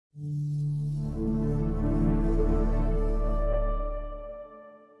Dental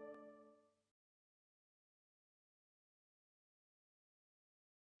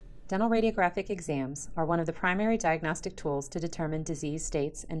radiographic exams are one of the primary diagnostic tools to determine disease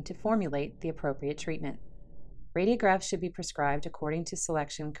states and to formulate the appropriate treatment. Radiographs should be prescribed according to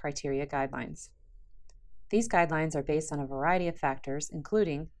selection criteria guidelines. These guidelines are based on a variety of factors,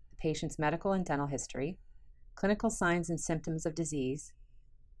 including the patient's medical and dental history, clinical signs and symptoms of disease,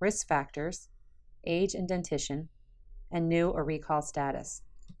 risk factors, age and dentition, and new or recall status.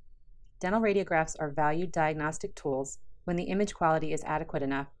 Dental radiographs are valued diagnostic tools when the image quality is adequate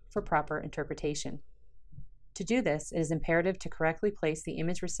enough for proper interpretation. To do this, it is imperative to correctly place the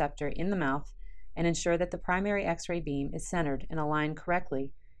image receptor in the mouth and ensure that the primary X-ray beam is centered and aligned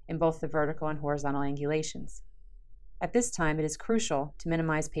correctly in both the vertical and horizontal angulations. At this time, it is crucial to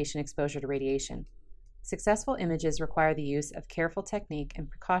minimize patient exposure to radiation. Successful images require the use of careful technique and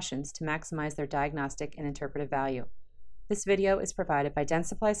precautions to maximize their diagnostic and interpretive value. This video is provided by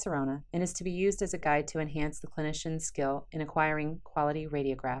Dentsply Sirona and is to be used as a guide to enhance the clinician's skill in acquiring quality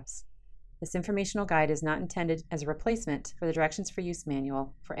radiographs. This informational guide is not intended as a replacement for the Directions for Use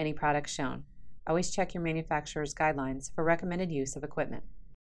manual for any product shown. Always check your manufacturer's guidelines for recommended use of equipment.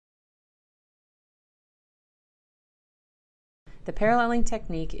 The paralleling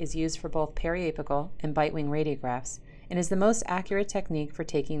technique is used for both periapical and bitewing radiographs and is the most accurate technique for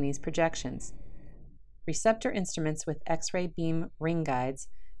taking these projections. Receptor instruments with X-ray beam ring guides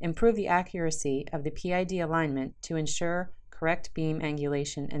improve the accuracy of the PID alignment to ensure correct beam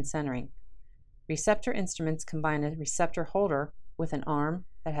angulation and centering. Receptor instruments combine a receptor holder with an arm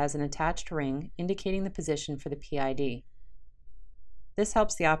that has an attached ring indicating the position for the PID. This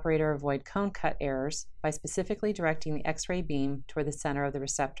helps the operator avoid cone cut errors by specifically directing the X-ray beam toward the center of the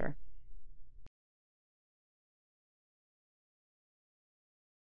receptor.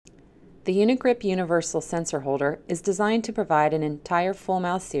 The Uni-Grip Universal Sensor Holder is designed to provide an entire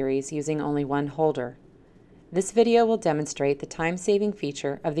full-mouth series using only one holder. This video will demonstrate the time-saving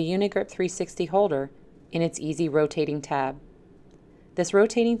feature of the Uni-Grip 360 holder in its easy rotating tab. This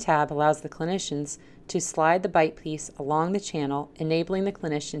rotating tab allows the clinicians to slide the bite piece along the channel, enabling the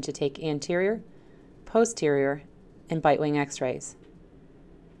clinician to take anterior, posterior, and bitewing X-rays.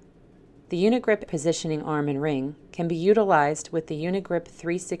 The Uni-Grip positioning arm and ring can be utilized with the Uni-Grip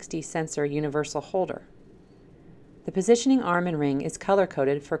 360 Sensor Universal Holder. The positioning arm and ring is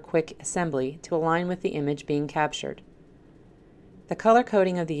color-coded for quick assembly to align with the image being captured. The color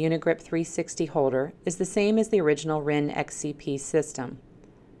coding of the Uni-Grip 360 holder is the same as the original RIN XCP system: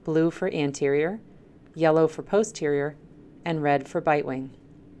 blue for anterior, yellow for posterior, and red for bitewing.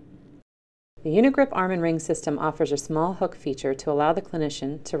 The Uni-Grip arm and ring system offers a small hook feature to allow the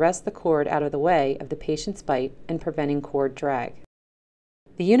clinician to rest the cord out of the way of the patient's bite and preventing cord drag.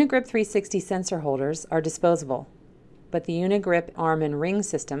 The Uni-Grip 360 sensor holders are disposable, but the Uni-Grip arm and ring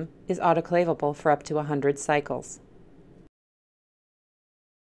system is autoclavable for up to 100 cycles.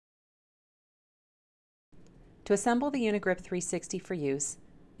 To assemble the Uni-Grip 360 for use,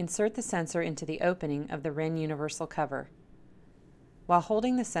 insert the sensor into the opening of the RIN universal cover. While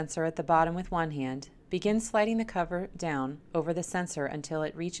holding the sensor at the bottom with one hand, begin sliding the cover down over the sensor until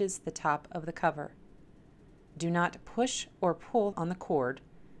it reaches the top of the cover. Do not push or pull on the cord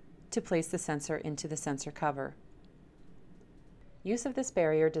to place the sensor into the sensor cover. Use of this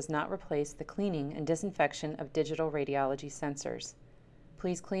barrier does not replace the cleaning and disinfection of digital radiology sensors.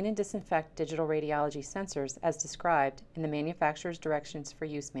 Please clean and disinfect digital radiology sensors as described in the manufacturer's Directions for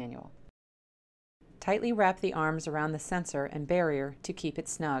Use manual. Tightly wrap the arms around the sensor and barrier to keep it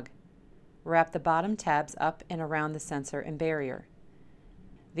snug. Wrap the bottom tabs up and around the sensor and barrier.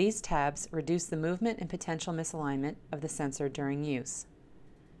 These tabs reduce the movement and potential misalignment of the sensor during use.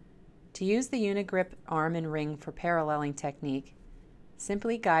 To use the Uni-Grip arm and ring for paralleling technique,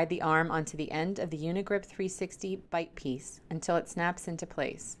 simply guide the arm onto the end of the Uni-Grip 360 bite piece until it snaps into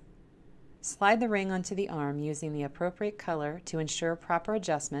place. Slide the ring onto the arm using the appropriate color to ensure proper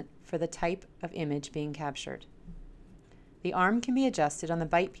adjustment for the type of image being captured. The arm can be adjusted on the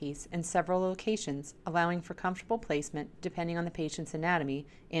bite piece in several locations, allowing for comfortable placement depending on the patient's anatomy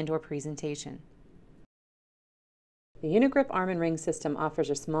and/or presentation. The Uni-Grip arm and ring system offers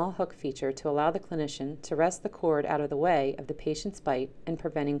a small hook feature to allow the clinician to rest the cord out of the way of the patient's bite and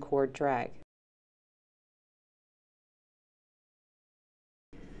preventing cord drag.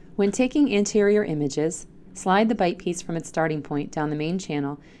 When taking anterior images, slide the bite piece from its starting point down the main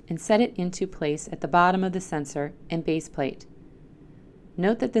channel and set it into place at the bottom of the sensor and base plate.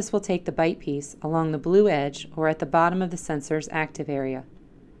 Note that this will take the bite piece along the blue edge or at the bottom of the sensor's active area.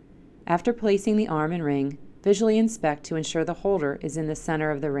 After placing the arm and ring, visually inspect to ensure the holder is in the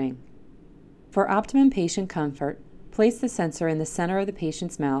center of the ring. For optimum patient comfort, place the sensor in the center of the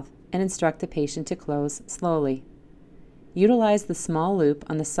patient's mouth and instruct the patient to close slowly. Utilize the small loop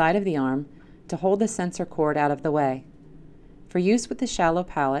on the side of the arm to hold the sensor cord out of the way. For use with the shallow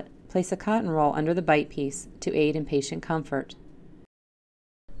palate, place a cotton roll under the bite piece to aid in patient comfort.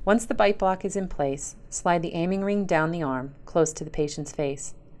 Once the bite block is in place, slide the aiming ring down the arm close to the patient's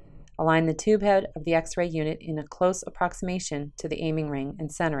face. Align the tube head of the X-ray unit in a close approximation to the aiming ring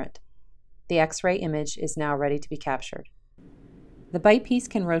and center it. The X-ray image is now ready to be captured. The bite piece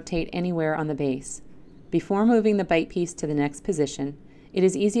can rotate anywhere on the base. Before moving the bite piece to the next position, it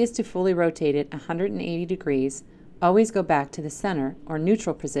is easiest to fully rotate it 180 degrees. Always go back to the center or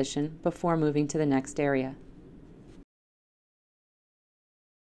neutral position before moving to the next area.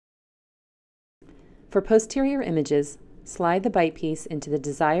 For posterior images, slide the bite piece into the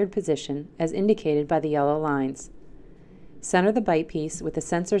desired position as indicated by the yellow lines. Center the bite piece with the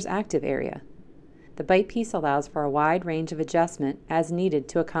sensor's active area. The bite piece allows for a wide range of adjustment as needed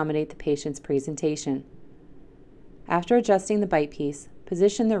to accommodate the patient's presentation. After adjusting the bite piece,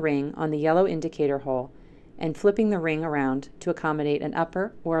 position the ring on the yellow indicator hole and flipping the ring around to accommodate an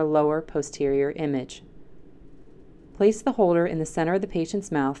upper or a lower posterior image. Place the holder in the center of the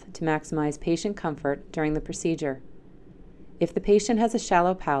patient's mouth to maximize patient comfort during the procedure. If the patient has a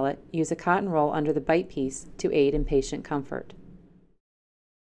shallow palate, use a cotton roll under the bite piece to aid in patient comfort.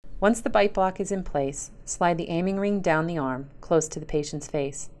 Once the bite block is in place, slide the aiming ring down the arm close to the patient's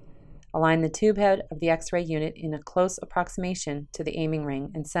face. Align the tube head of the X-ray unit in a close approximation to the aiming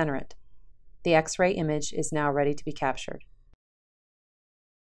ring and center it. The X-ray image is now ready to be captured.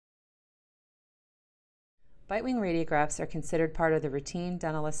 Bitewing radiographs are considered part of the routine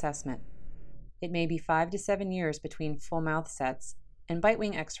dental assessment. It may be 5 to 7 years between full mouth sets, and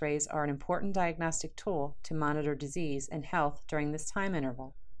bitewing X-rays are an important diagnostic tool to monitor disease and health during this time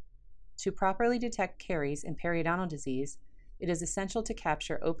interval. To properly detect caries and periodontal disease, it is essential to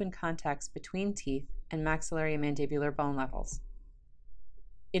capture open contacts between teeth and maxillary and mandibular bone levels.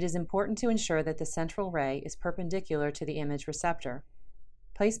 It is important to ensure that the central ray is perpendicular to the image receptor.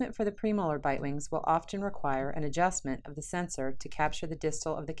 Placement for the premolar bitewings will often require an adjustment of the sensor to capture the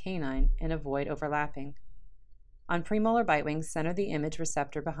distal of the canine and avoid overlapping. On premolar bitewings, center the image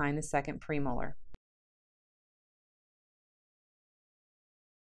receptor behind the second premolar.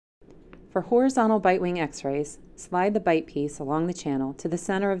 For horizontal bitewing X-rays, slide the bite piece along the channel to the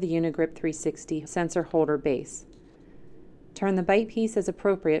center of the Uni-Grip 360 sensor holder base. Turn the bite piece as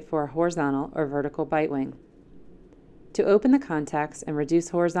appropriate for a horizontal or vertical bitewing. To open the contacts and reduce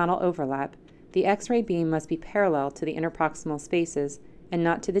horizontal overlap, the X-ray beam must be parallel to the interproximal spaces and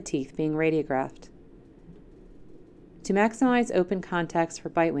not to the teeth being radiographed. To maximize open contacts for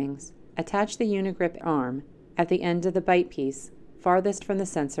bitewings, attach the Uni-Grip arm at the end of the bite piece, farthest from the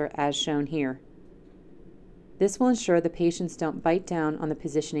sensor as shown here. This will ensure the patients don't bite down on the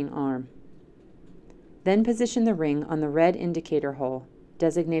positioning arm. Then position the ring on the red indicator hole,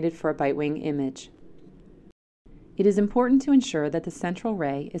 designated for a bitewing image. It is important to ensure that the central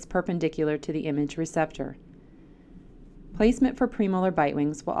ray is perpendicular to the image receptor. Placement for premolar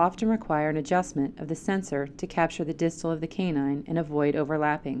bitewings will often require an adjustment of the sensor to capture the distal of the canine and avoid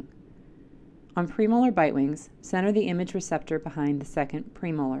overlapping. On premolar bitewings, center the image receptor behind the second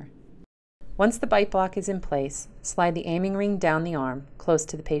premolar. Once the bite block is in place, slide the aiming ring down the arm close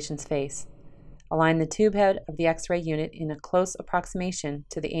to the patient's face. Align the tube head of the X-ray unit in a close approximation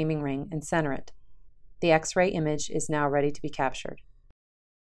to the aiming ring and center it. The X-ray image is now ready to be captured.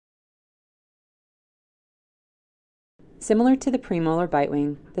 Similar to the premolar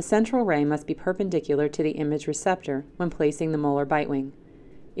bitewing, the central ray must be perpendicular to the image receptor when placing the molar bitewing.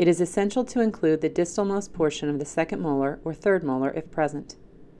 It is essential to include the distalmost portion of the second molar or third molar if present.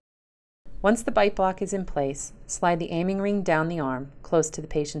 Once the bite block is in place, slide the aiming ring down the arm close to the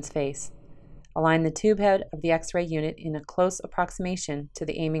patient's face. Align the tube head of the X-ray unit in a close approximation to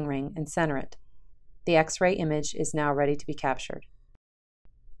the aiming ring and center it. The X-ray image is now ready to be captured.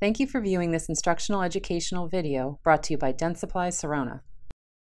 Thank you for viewing this instructional educational video brought to you by Dentsply Sirona.